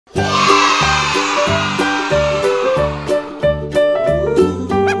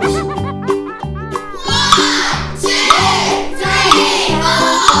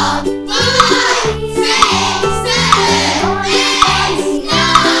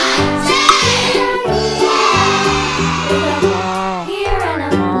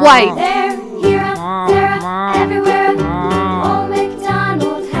White. There, here, there, everywhere. Old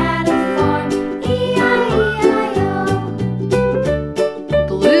MacDonald had a farm. E-I-E-I-O.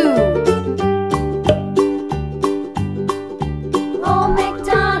 Blue. Old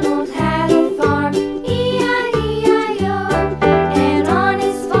MacDonald had a farm. E-I-E-I-O. And on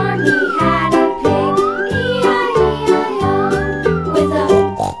his farm he had a pig. E-I-E-I-O. With a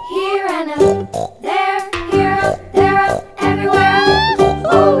here and a there, here, there, everywhere.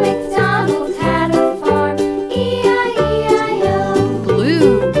 Old MacDonald had a farm. E-I-E-I-O.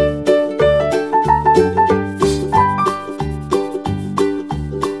 Blue.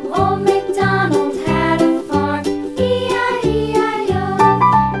 Old MacDonald had a farm. E-I-E-I-O.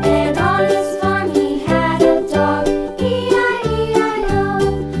 And on his farm he had a dog. E-I-E-I-O.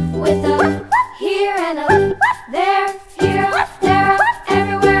 With a here and a there, here, there,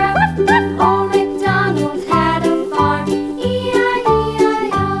 everywhere. Old MacDonald had a farm.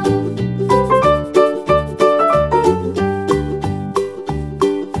 E-I-E-I-O.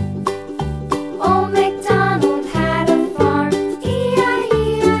 Old MacDonald had a farm,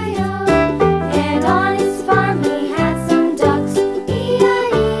 E-I-E-I-O. And on his farm he had some ducks,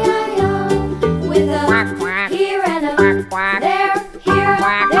 E-I-E-I-O. With a here and a there, here,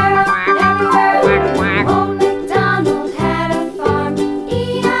 there, everywhere. Old MacDonald had a farm,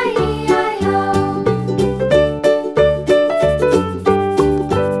 E-I-E-I-O.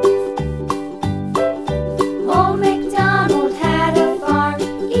 Old MacDonald had a farm,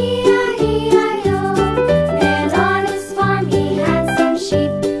 E-I-E-I-O. And on his farm he had some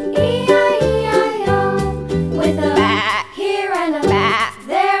sheep, E-I-E-I-O. With a here and a there,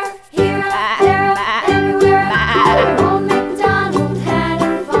 here, there, everywhere. Old MacDonald had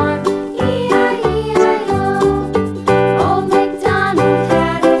a farm, E-I-E-I-O. Old MacDonald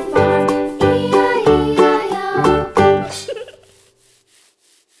had a farm, E-I-E-I-O.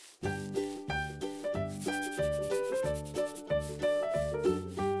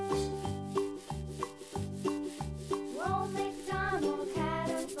 Old MacDonald had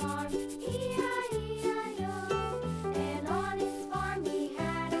a farm, E-I-E-I-O. And on his farm he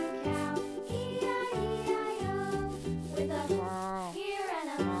had a cow, E-I-E-I-O. With a here and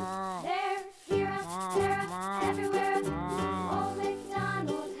a there, here, there, everywhere. Old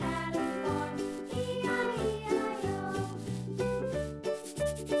MacDonald had a farm, E-I-E-I-O.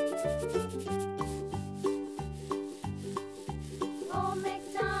 Old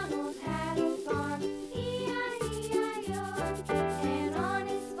MacDonald had a farm, E-I-E-I-O. And on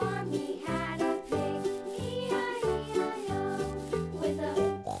his farm he had a pig, E-I-E-I-O. With a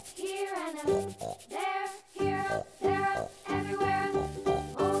here and a there, here, there, everywhere.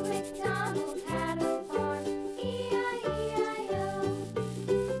 Old MacDonald had a farm, E-I-E-I-O.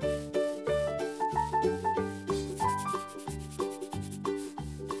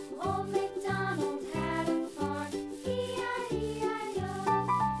 Old MacDonald had a farm, E-I-E-I-O.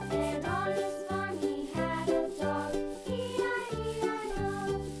 And on his farm he had a dog, E-I-E-I-O.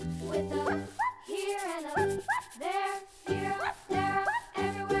 With a here and a there, here, there,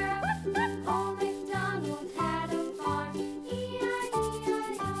 everywhere. Old MacDonald had a farm, E-I-E-I-O.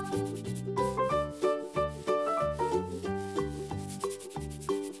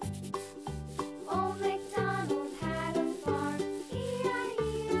 Old MacDonald had a farm,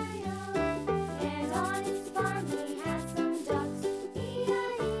 E-I-E-I-O. And on his farm he had some ducks,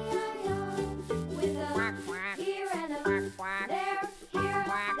 E-I-E-I-O. With a here and a there, here,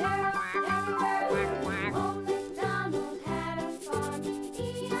 there, everywhere. Old MacDonald had a farm,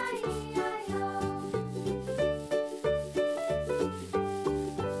 E-I-E-I-O.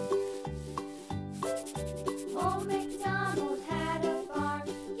 Old MacDonald had a farm,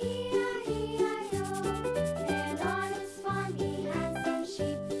 E-I-E-I-O. And on his farm he had some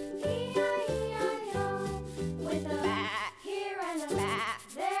sheep, E-I-E-I-O. With a here and a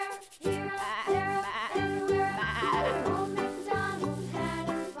there, here, there, everywhere. Old MacDonald had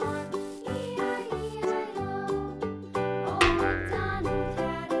a farm, E-I-E-I-O. Old MacDonald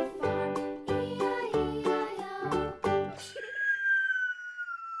had a farm, E-I-E-I-O.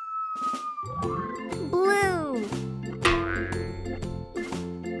 Blue.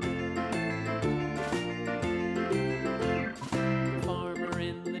 Farmer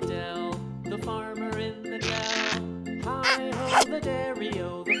in the dell, the farmer in the dell. Hi-ho, the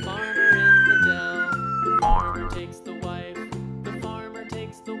dairy-o, the farmer in the dell. The farmer takes the wife, the farmer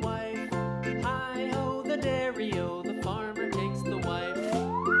takes the wife. Hi-ho, the dairy-o, the farmer takes the wife.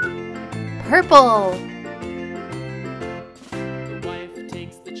 Purple. The wife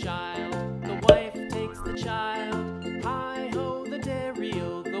takes the child, the wife takes the child. Hi-ho, the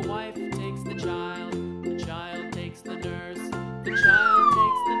dairy-o, the wife takes the child takes the nurse, the child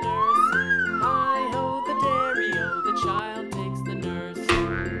takes the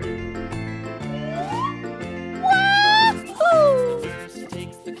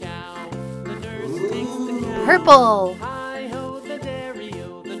Purple. Hi-ho the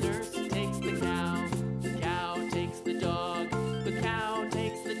dairy-o, the nurse takes the cow. The cow takes the dog, the cow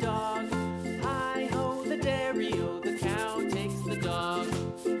takes the dog. Hi-ho the dairy-o, the cow takes the dog.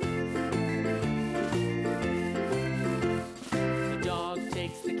 The dog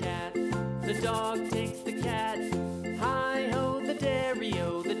takes the cat, the dog takes the cat. Hi-ho the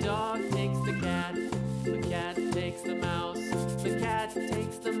dairy-o, the dog takes the cat. The cat takes the mouse, the cat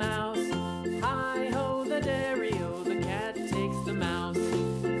takes the mouse. Hi-ho the dairy-o, the cat takes the mouse.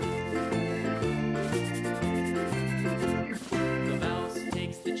 The mouse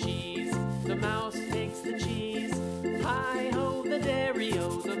takes the cheese, the mouse takes the cheese. Hi-ho the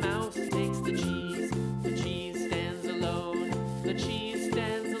dairy-o, the mouse takes the cheese. The cheese stands alone, the cheese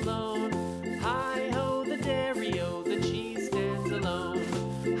stands alone. Hi-ho the dairy-o, the cheese stands alone.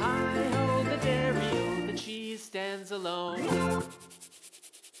 Hi-ho the dairy-o, the cheese stands alone.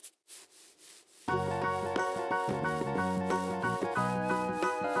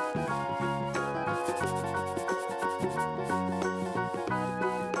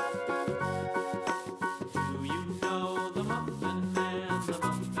 Do you know the Muffin Man, the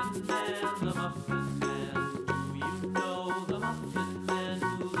Muffin Man, the Muffin Man? Do you know the Muffin Man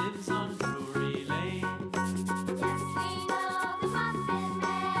who lives on Drury Lane? Yes, we know the Muffin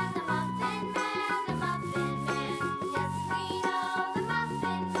Man, the Muffin Man, the Muffin Man. Yes, we know the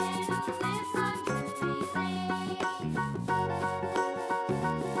Muffin Man who lives on Drury Lane.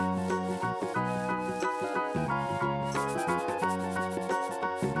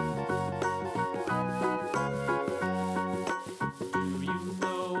 Do you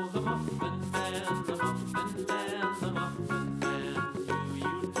know the Muffin Man, the Muffin Man, the Muffin Man? Do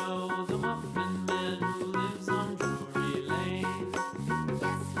you know the Muffin Man who lives on Drury Lane?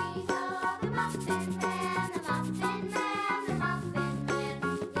 Yes, we know the Muffin Man, the Muffin Man, the Muffin Man.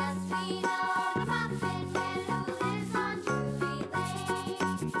 Yes, we know the Muffin Man who lives on Drury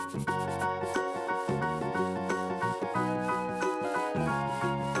Lane.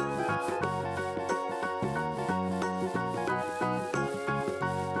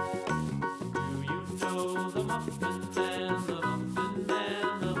 Do you know the Muffin Man, the Muffin Man,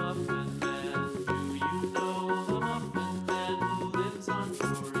 the Muffin Man? Do you know the Muffin Man who lives on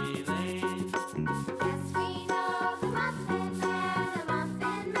Drury Lane? Yes, we know the Muffin Man, the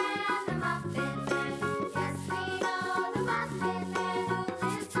Muffin Man, the Muffin Man. Yes, we know the Muffin Man who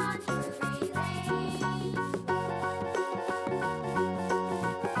lives on Drury Lane.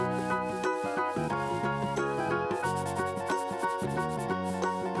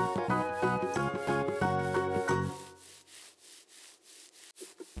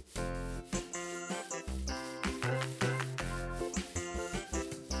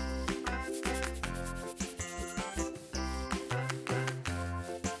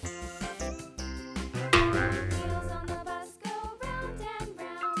 Wheels on the bus go round and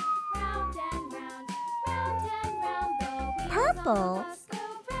round, round and round, round and round. The wheels Purple. on the bus go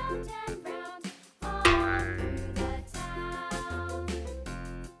round and round, all through the town.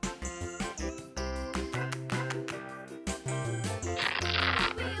 The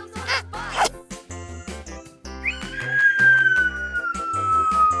wheels on the bus.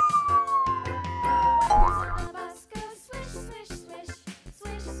 Wheels on the bus go swish, swish, swish,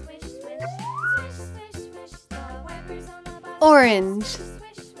 swish, swish, swish, swish, swish, swish. The wipers on the bus Orange.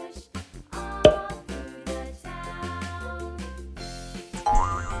 swish, swish, all through the town.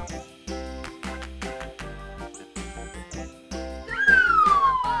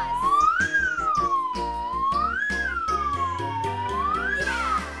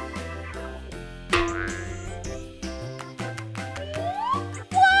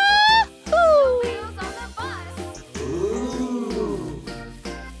 The wheels on the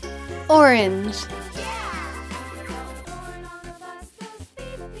Orange. Yeah! The horn on the bus goes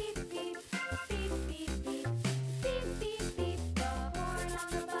beep, beep, beep, beep, beep, beep, beep, beep, beep. The horn on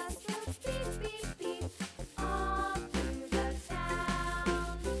the bus goes beep, beep, beep, all through the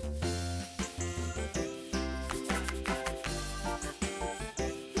town.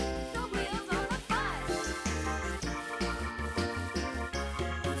 The wheels on the bus.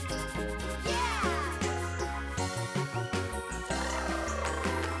 Yeah!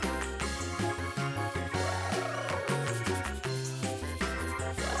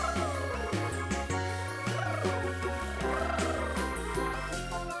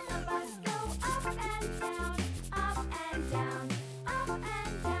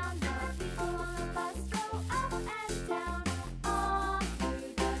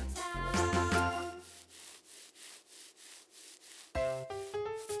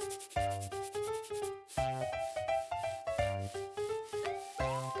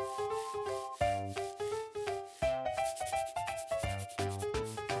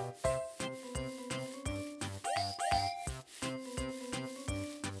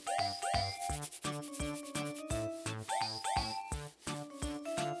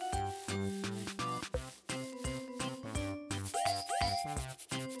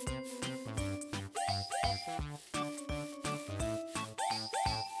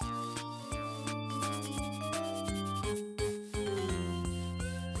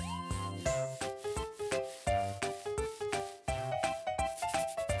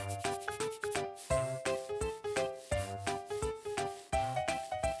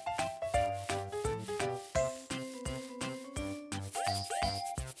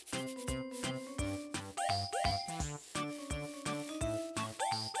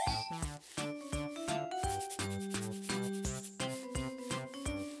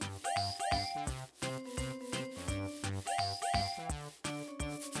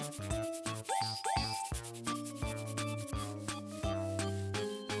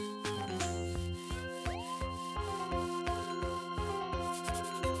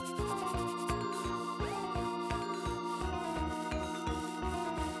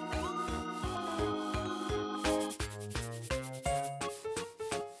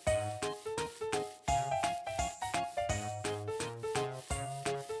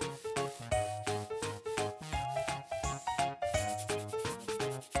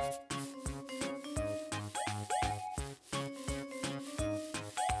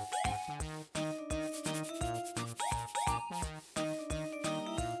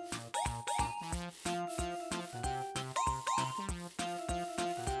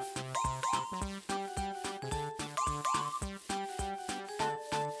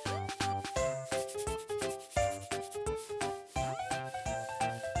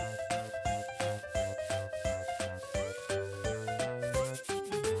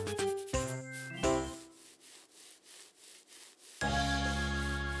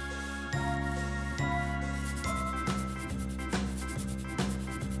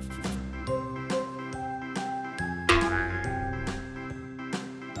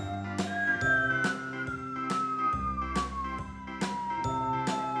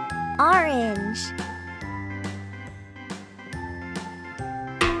 Orange.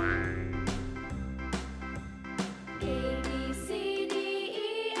 A, B, C, D,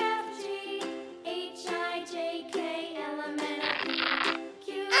 E, F, G, H, I, J, K, L, M, N, O, P,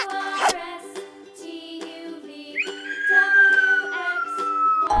 Q, R, S, T, U, V, W, X,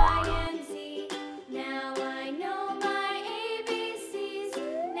 Y, and Z. Now I know my ABCs.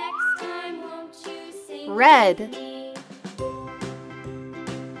 Next time, won't you sing Red. with me?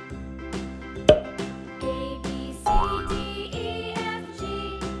 A, B, C, D, E, F, G,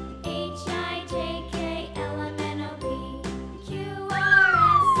 H, I, J, K, L, M, N, O, P, Q, R,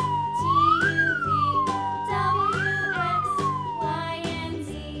 S, T, U, V, W, X, Y, and Z.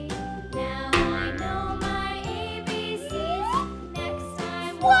 Now I know my ABCs. Next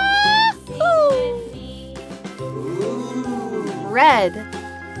time, won't you sing with me? Red.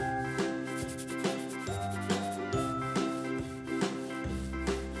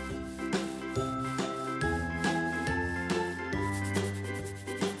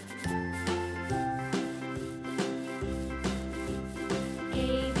 A,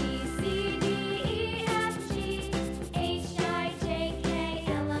 B, C, D, E, F, G, H, I, J, K,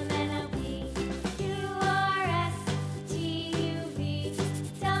 L, M, N, O, P, Q, R, S, T, U, V,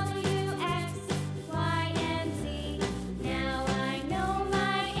 W, X, Y, and Z. Now I know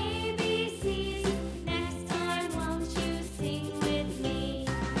my ABCs. Next time, won't you sing with me?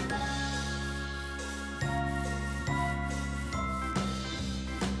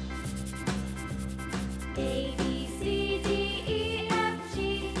 A, B, C, D, E, F, G,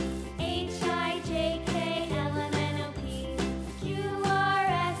 H, I, J, K, L, M, N, O, P, Q, R,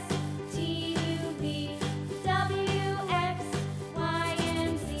 S, T, U, V, W, X, Y,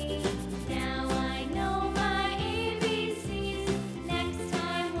 and Z. Now I know my ABCs. Next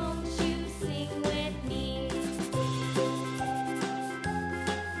time, won't you sing with me?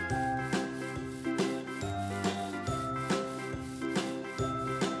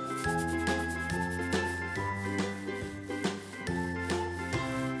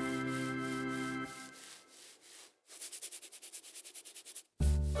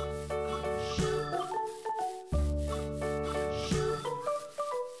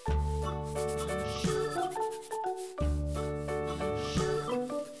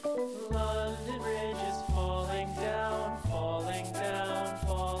 London Bridge is falling down, falling down,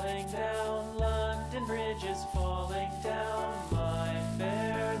 falling down. London Bridge is falling down, my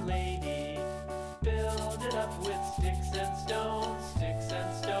fair lady. Build it up with sticks and stones, sticks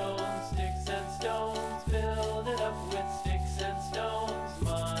and stones, sticks and stones. Build it up with sticks and stones,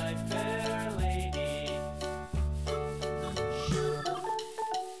 my fair lady.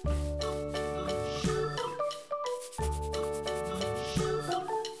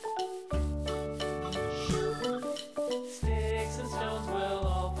 Sticks and stones will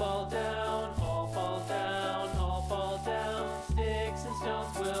all fall down, all fall down, all fall down. Sticks and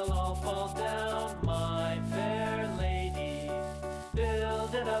stones will all fall down, my fair lady.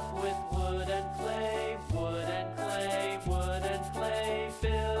 Build it up with wood and clay, wood and clay, wood and clay.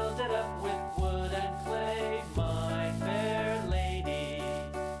 Build it up with wood and clay, my fair lady.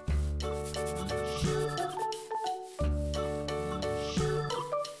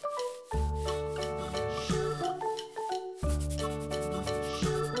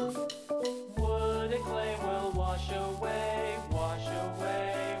 Wood and clay will wash away, wash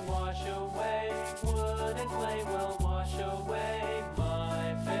away, wash away. Wood and clay will wash away,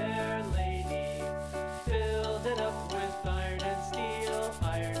 my fair lady.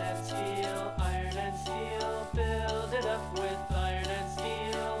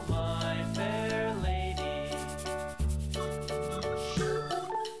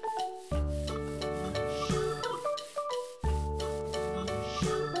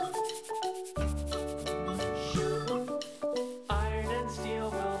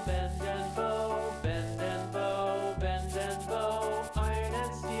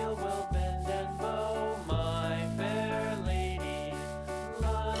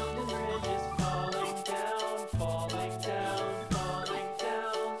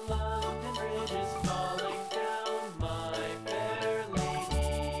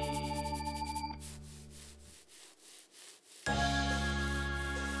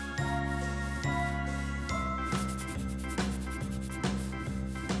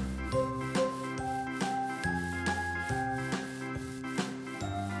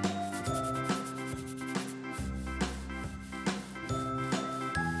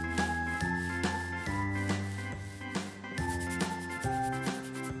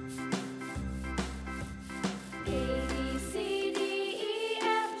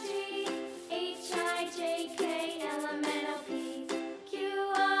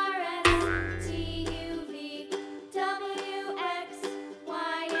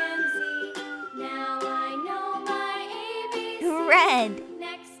 red.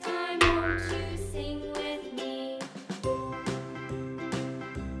 Next time, won't you sing with me?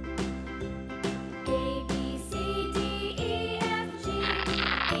 A, B, C, D, E, F, G,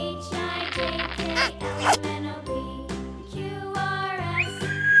 H, I, J, K, L, M, N, O, P, Q, R, S,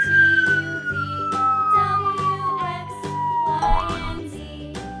 T, U, V, W, X, Y, and Z.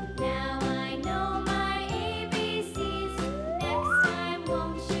 Now I know my ABCs. Next time,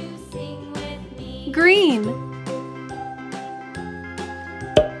 won't you sing with me? Green.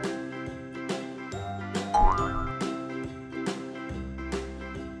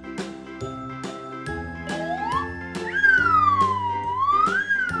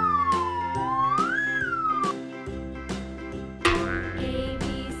 A, B,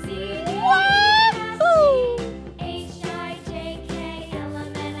 C, D, E, F, G, H, I, J, K, L,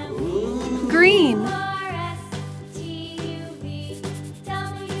 M, N, O, P, Green. R, S, T, U, V,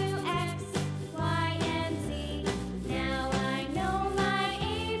 W, X, Y, and Z. Now I know my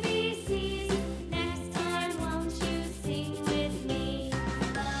ABCs. Next time, won't you sing with me?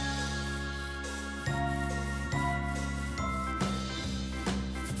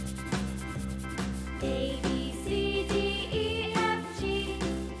 A, B, C, D, E, F, G,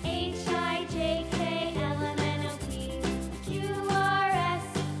 H, I, J, K, L, M, N, O, P, Q, R, S,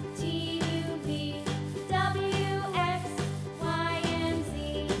 T, U, V, W, X, Y, and Z.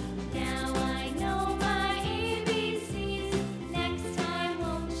 Now I know my ABCs. Next time,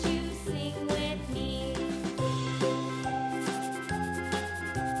 won't you sing with me?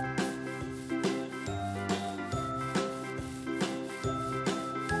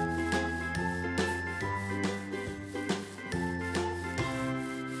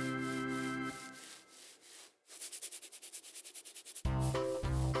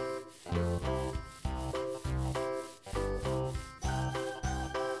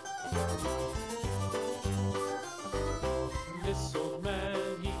 This old man,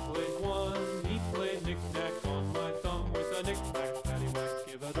 he played one. He played knick-knack on my thumb with a knick-knack, paddywhack,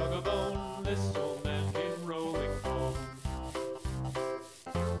 give a dog a bone. This old man came rolling home.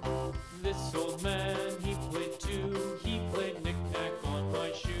 This old man, he played two. He played knick-knack on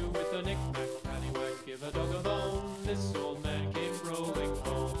my shoe with a knick-knack, paddywhack, give a dog a bone. This old man came rolling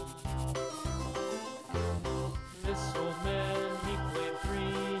home. This old man, he played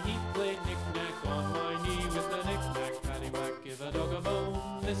three. He played knick-knack on my knee with a knick-knack, paddywhack, give a dog a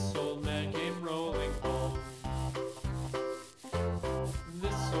bone. This old man came rolling home.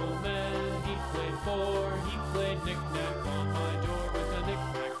 This old man, he played four. He played knick-knack on my door with a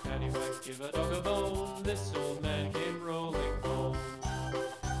knick-knack, paddywhack, give a dog a bone. This old man came rolling home.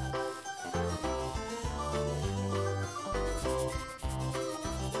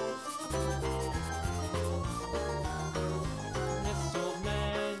 This old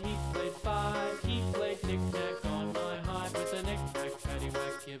man, he played five. He played knick-knack on my hive with a knick-knack,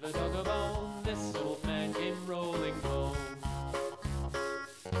 paddywhack, give a dog a bone. This old man came rolling home.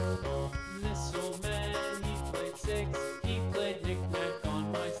 This old man, he played six. He played knick-knack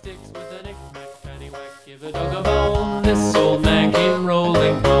on my sticks with a knick-knack, paddywhack, give a dog a bone. This old man came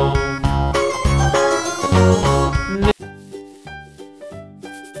rolling home.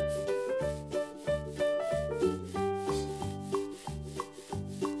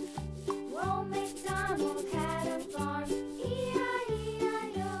 Old MacDonald had a farm,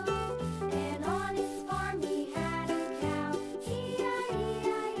 E-I-E-I-O,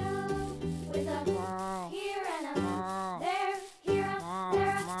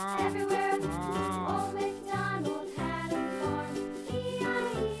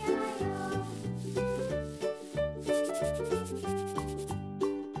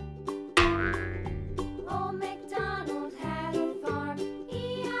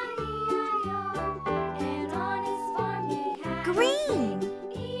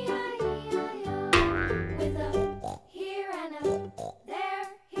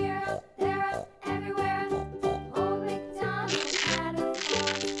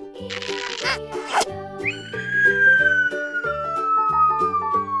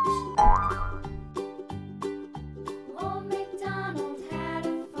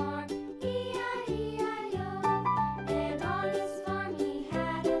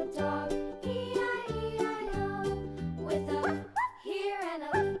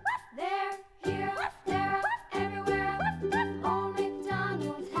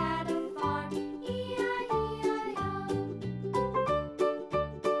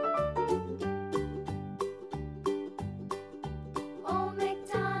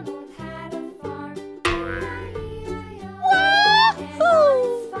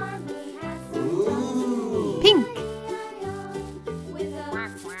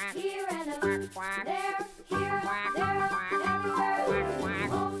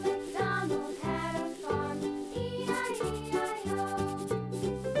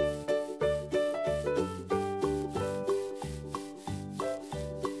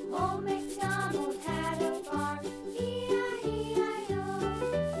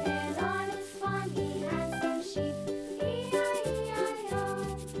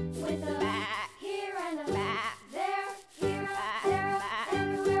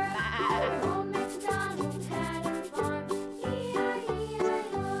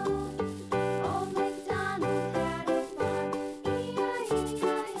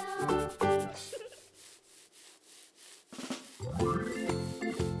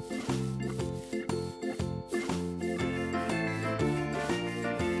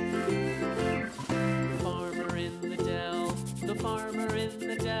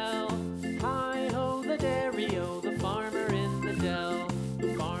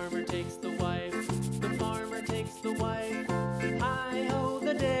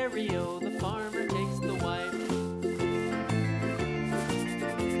 dairy-o, the farmer takes the wife.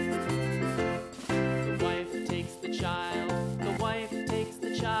 The wife takes the child, the wife takes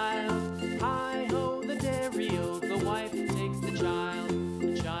the child. Hi-ho, the dairy-o, the wife takes the child.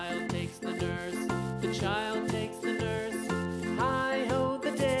 The child takes the nurse, the child takes the nurse. Hi-ho,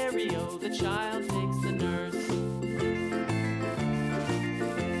 the dairy-o, the child takes the nurse.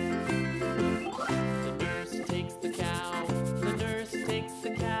 The nurse takes the cow, the nurse takes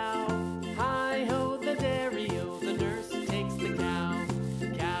the cow. Hi-ho, the dairy-o, the nurse takes the cow. The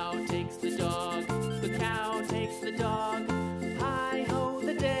cow takes the dog, the cow takes the dog. Hi-ho,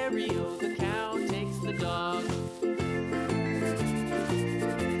 the dairy-o, the cow takes the dog.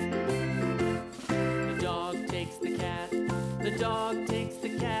 The dog takes the cat, the dog takes the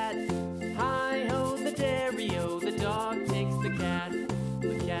cat. Hi-ho, the dairy-o, the dog takes the cat.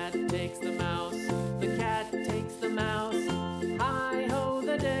 The cat takes the mouse, the cat takes the mouse. Hi-ho,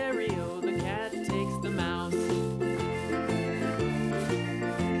 the dairy-o, the cat takes the mouse.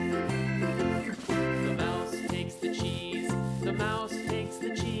 The mouse takes the cheese, the mouse takes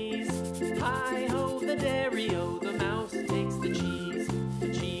the cheese. Hi-ho, the dairy-o, the mouse takes the cheese. The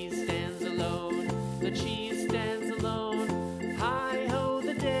cheese stands alone, the cheese stands alone. Hi-ho,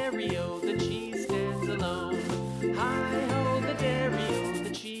 the dairy-o, the cheese stands alone. Hi-ho, the dairy-o, the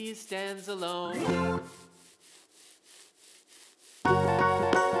cheese stands alone.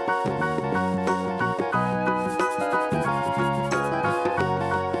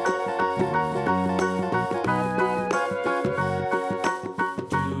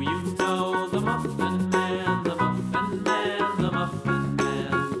 Do you know the Muffin Man, the Muffin Man, the Muffin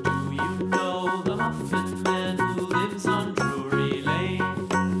Man? Do you know the Muffin Man who lives on Drury Lane?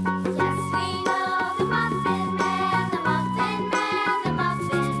 Yes, we know the Muffin Man, the Muffin Man, the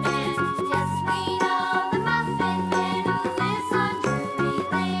Muffin Man. Yes, we know the Muffin Man who lives on Drury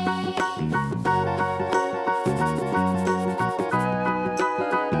Lane.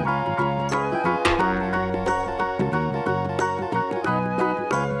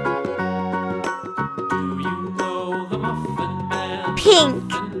 Do you know the Muffin Man? Pink.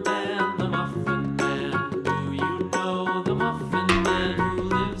 Muffin Man, the Muffin Man. Do you know the Muffin Man who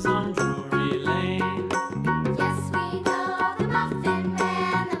lives on Drury Lane? Yes, we know the Muffin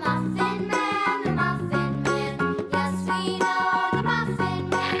Man, the Muffin Man, the Muffin Man. Yes, we know the Muffin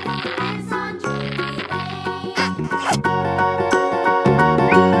Man who lives on Drury Lane.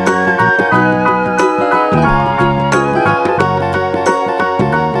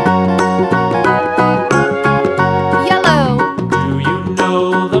 Yellow. Do you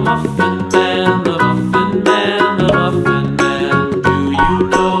know the Muffin Man, the Muffin Man, the Muffin Man? Do you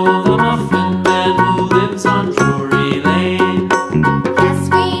know the Muffin Man who lives on Drury Lane? Yes,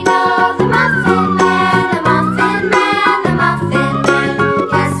 we know the Muffin Man, the Muffin Man, the Muffin Man.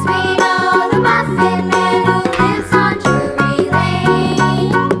 Yes, we know the Muffin Man who lives on Drury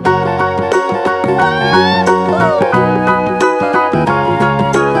Lane.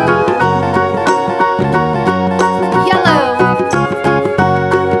 Yellow.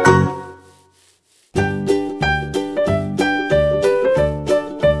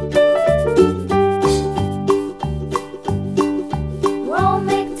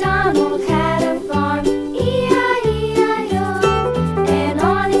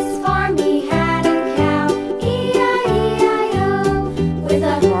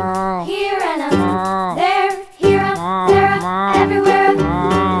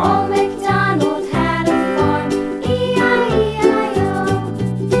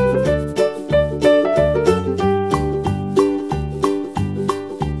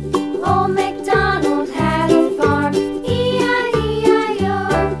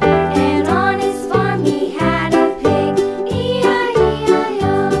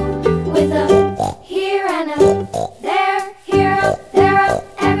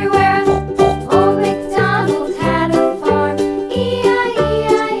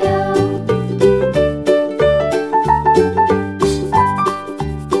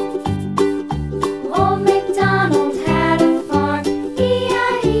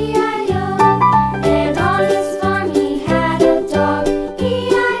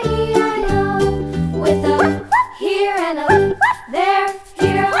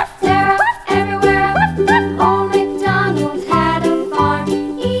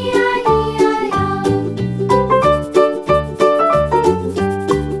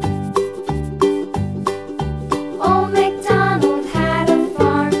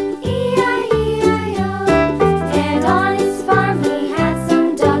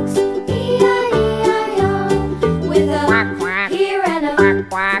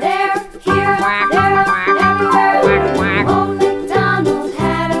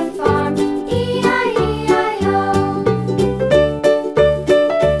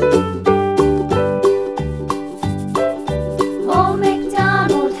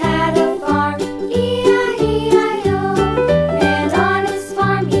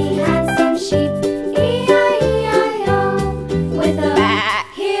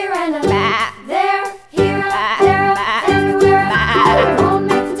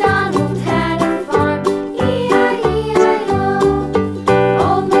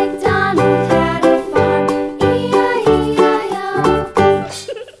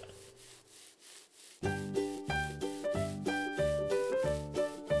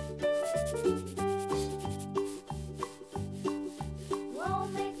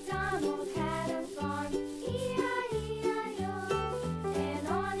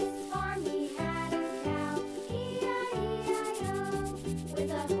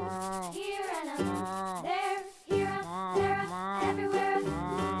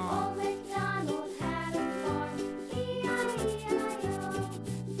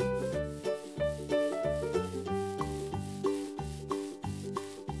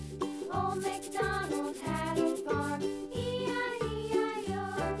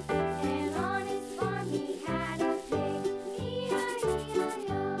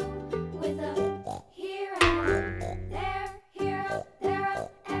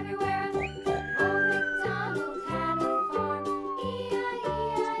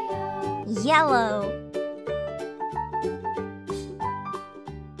 Yellow.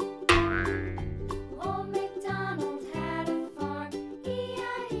 Old MacDonald had a farm,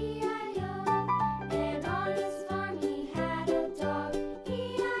 E-I-E-I-O. And on his farm he had a dog,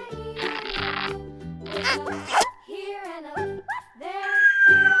 E-I-E-I-O. With a here and a there,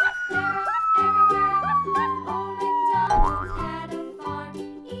 everywhere. Old MacDonald had a farm,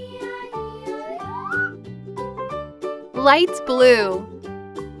 E-I-E-I-O. Light blue.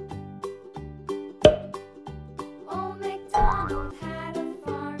 Old MacDonald had a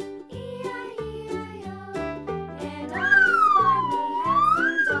farm, E-I-E-I-O. And on his farm he had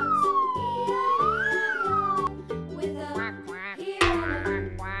some ducks, E-I-E-I-O. With a here and a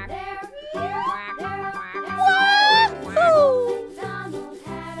there, everywhere. Old MacDonald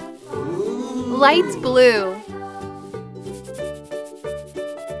had a farm, Light blue.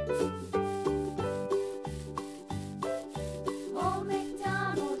 Old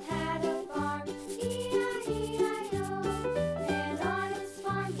MacDonald had a farm, E-I-E-I-O. And on his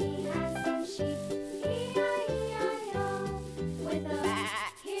farm he had some sheep, E-I-E-I-O. With a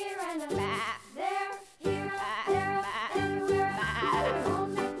here and a there, everywhere. Old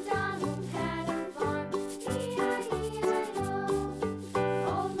MacDonald had a farm, E-I-E-I-O.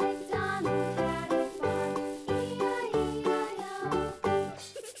 Old MacDonald had a farm, E-I-E-I-O.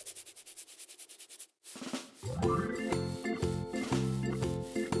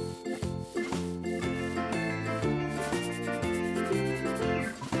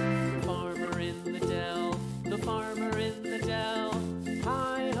 Farmer in the dell, the farmer in the dell.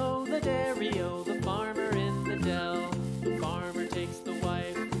 Hi-ho, the dairy-o, the farmer in the dell. The farmer takes the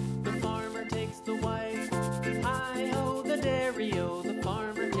wife, the farmer takes the wife. Hi-ho, the dairy-o, the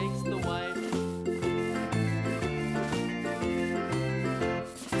farmer takes the wife.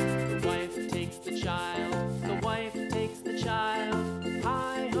 The wife takes the child, the wife takes the child.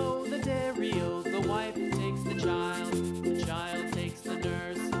 Hi-ho, the dairy-o, the wife takes the child. The child takes the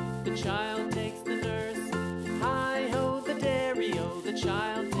nurse, the child takes the nurse. Hi-ho, the dairy-o, the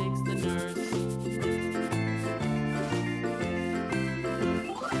child takes the nurse.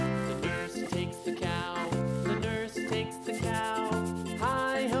 The nurse takes the cow, the nurse takes the cow.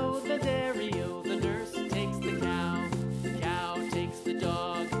 Hi-ho, the dairy-o, the nurse takes the cow. The cow takes the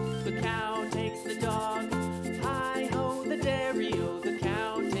dog, the cow takes the dog. Hi-ho, the dairy-o, the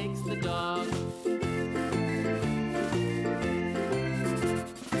cow takes the dog.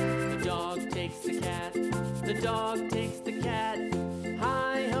 The dog takes the cat, the dog takes the cat.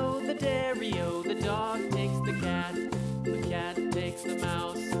 Hi-ho, the dairy-o, the dog takes the cat. The cat takes the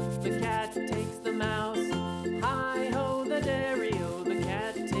mouse, the cat takes the mouse. Hi-ho, the dairy-o, the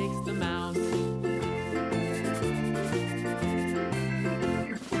cat takes the mouse.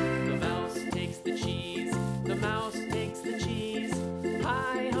 The mouse takes the cheese, the mouse takes the cheese.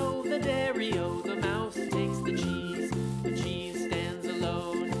 Hi-ho, the dairy-o, the mouse takes the cheese. The cheese stands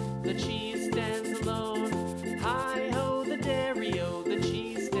alone, the cheese stands alone. Hi-ho, the dairy-o, the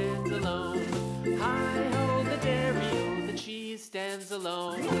cheese stands alone. Hi-ho, the dairy-o, the cheese stands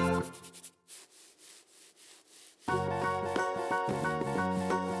alone.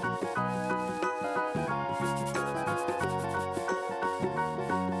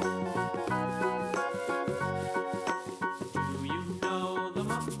 Do you know the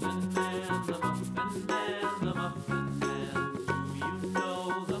Muffin Man, the Muffin Man, the Muffin Man? Do you know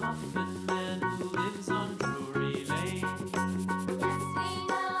the Muffin Man who lives on Drury Lane? Yes, we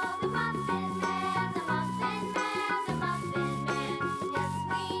know the Muffin Man, the Muffin Man, the Muffin Man. Yes,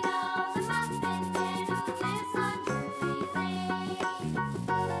 we know the Muffin Man who lives on Drury Lane.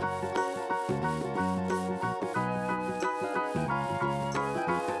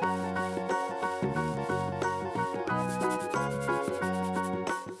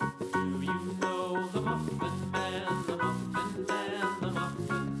 Do you know the Muffin Man, the Muffin Man, the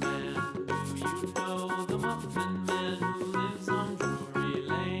Muffin Man? Do you know the Muffin Man who lives on Drury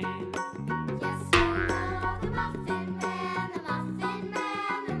Lane? Yes, we know the Muffin Man, the Muffin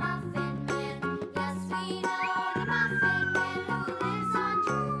Man, the Muffin Man. Yes, we know the Muffin Man who lives on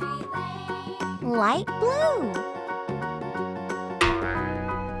Drury Lane. Light blue.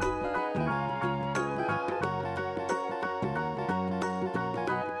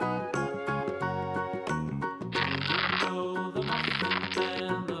 Know the Muffin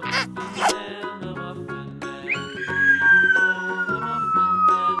Man, the Muffin Man, the Muffin Man. Do you know the Muffin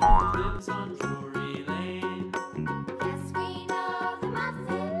Man who lives on Drury Lane? Yes, we know the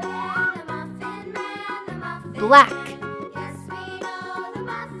Muffin Man, the Muffin Man, the Muffin Black. Man. Yes, we know the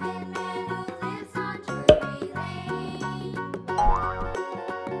Muffin Man who lives on Drury Lane.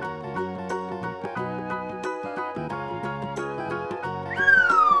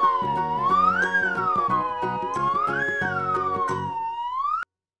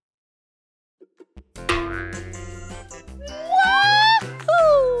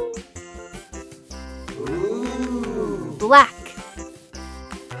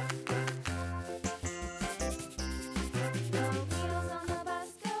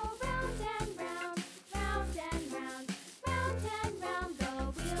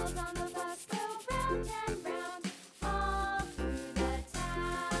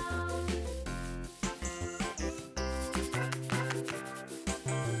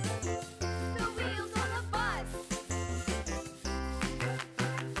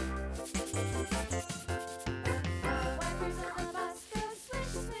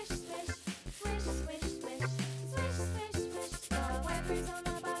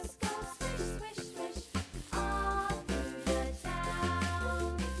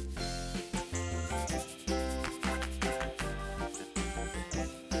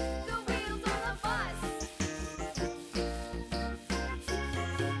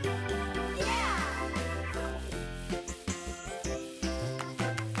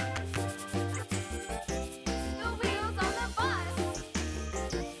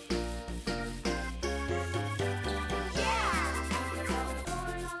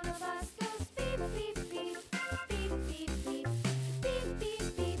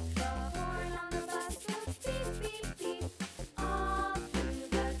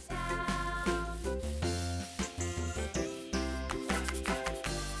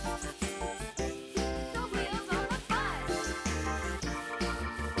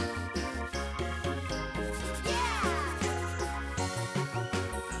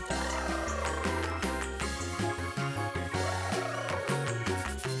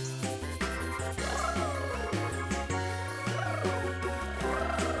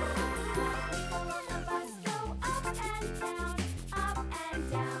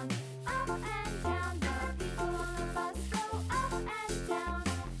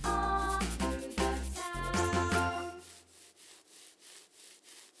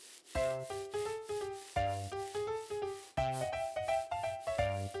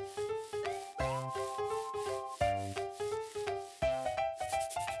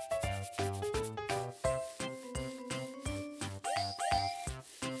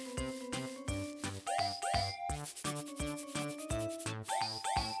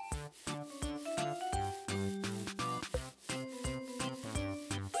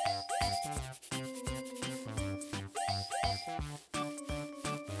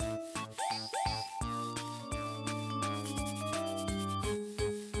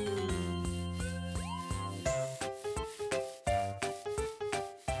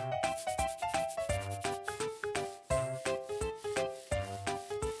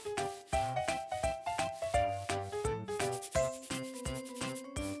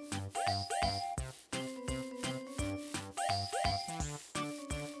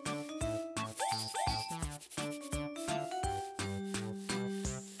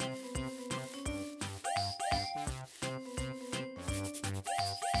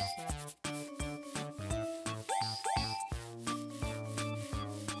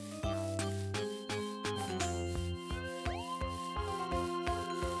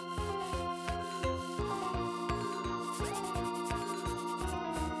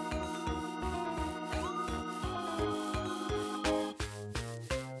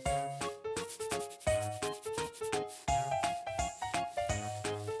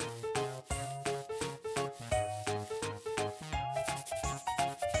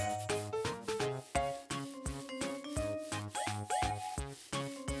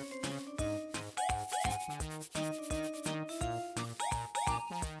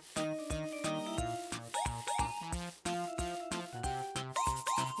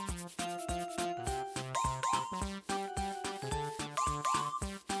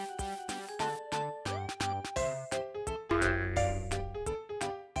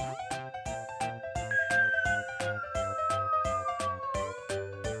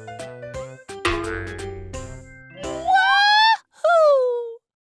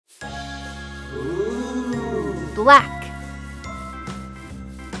 Black.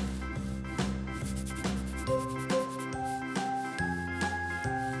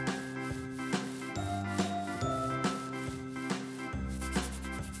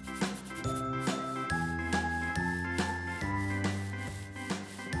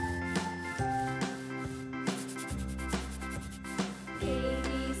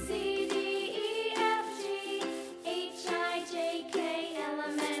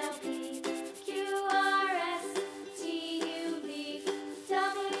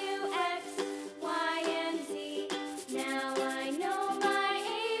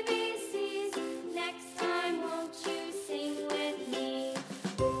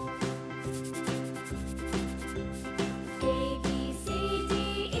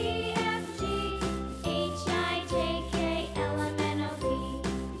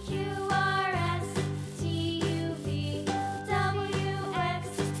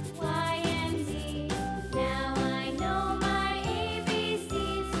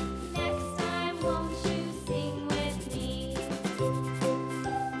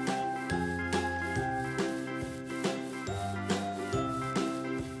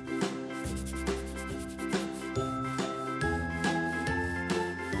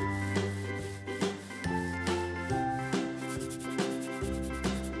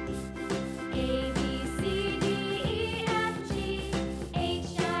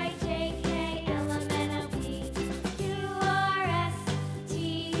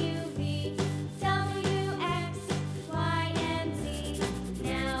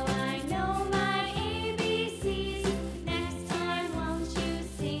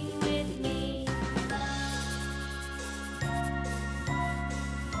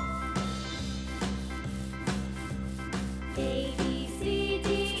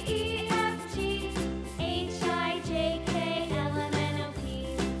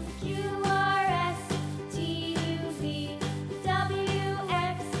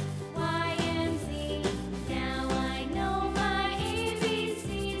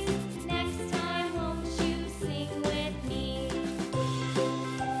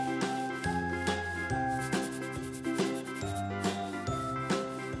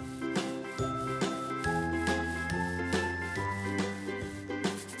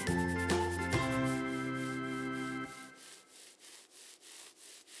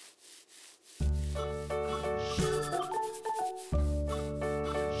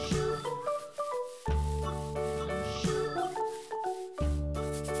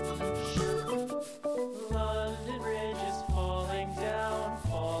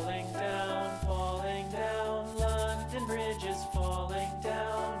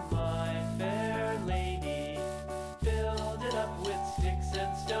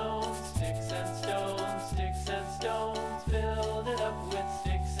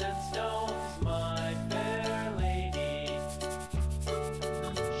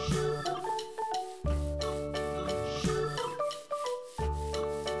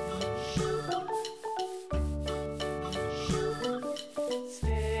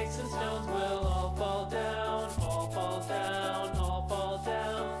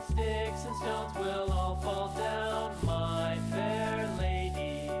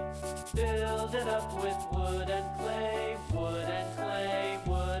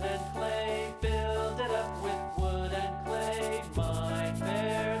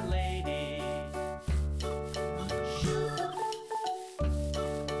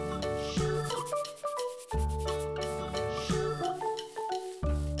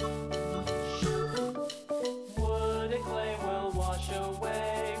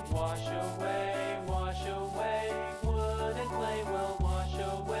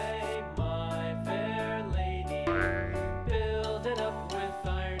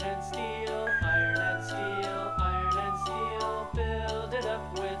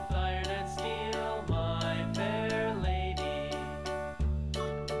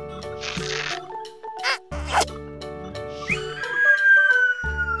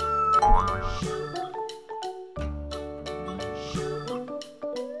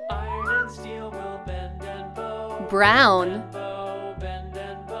 Brown. Bend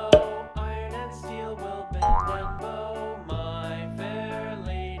and bow, iron and steel will bend and bow, my fair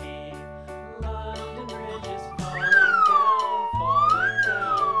lady. London Bridge is falling down, falling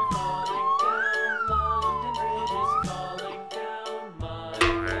down, falling down. London Bridge is falling down, my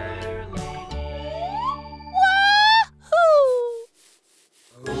fair lady.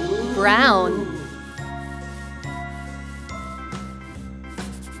 Brown.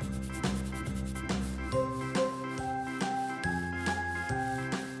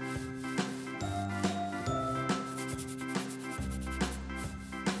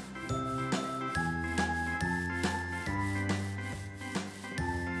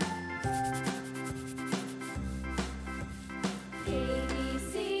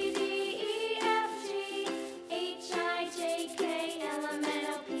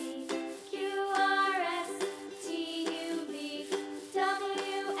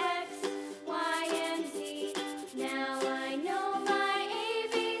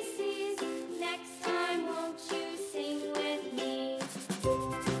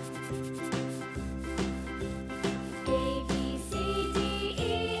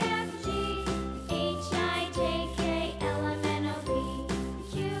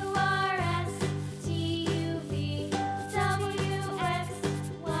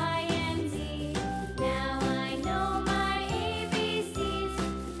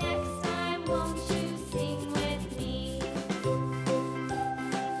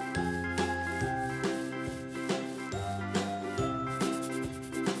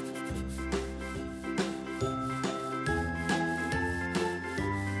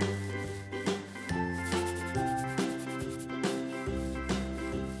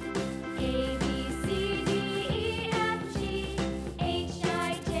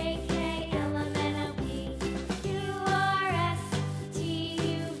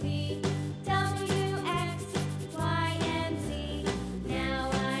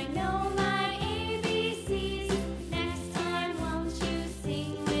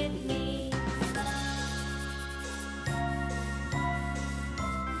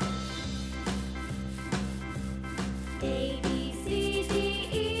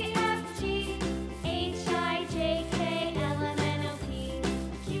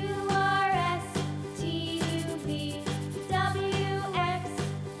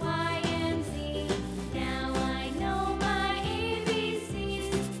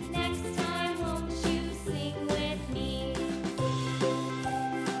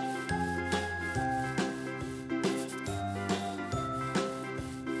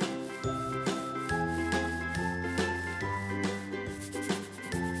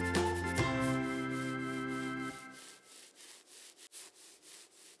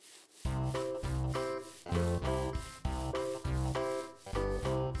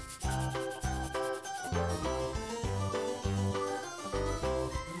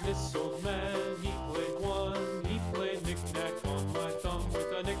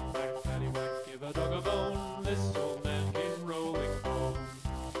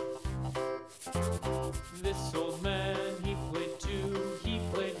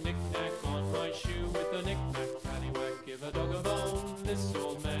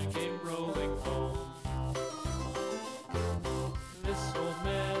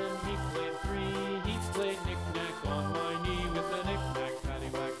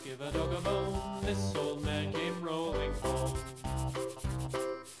 this old man came rolling home.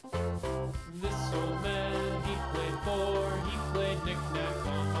 This old man, he played knick-knack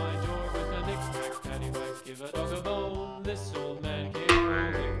on my door with a knick-knack, paddywhack, give a dog a bone. This old man came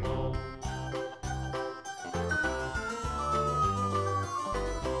rolling home.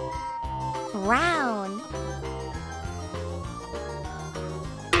 Round.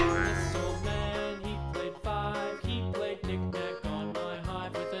 This old man, he played five, he played knick-knack on my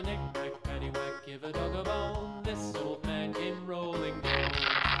hive with a knick-knack, paddywhack, give a dog a bone. This old man came rolling home.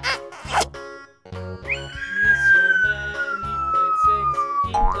 This old man, he played six,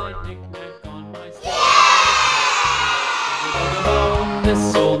 he played knick-knack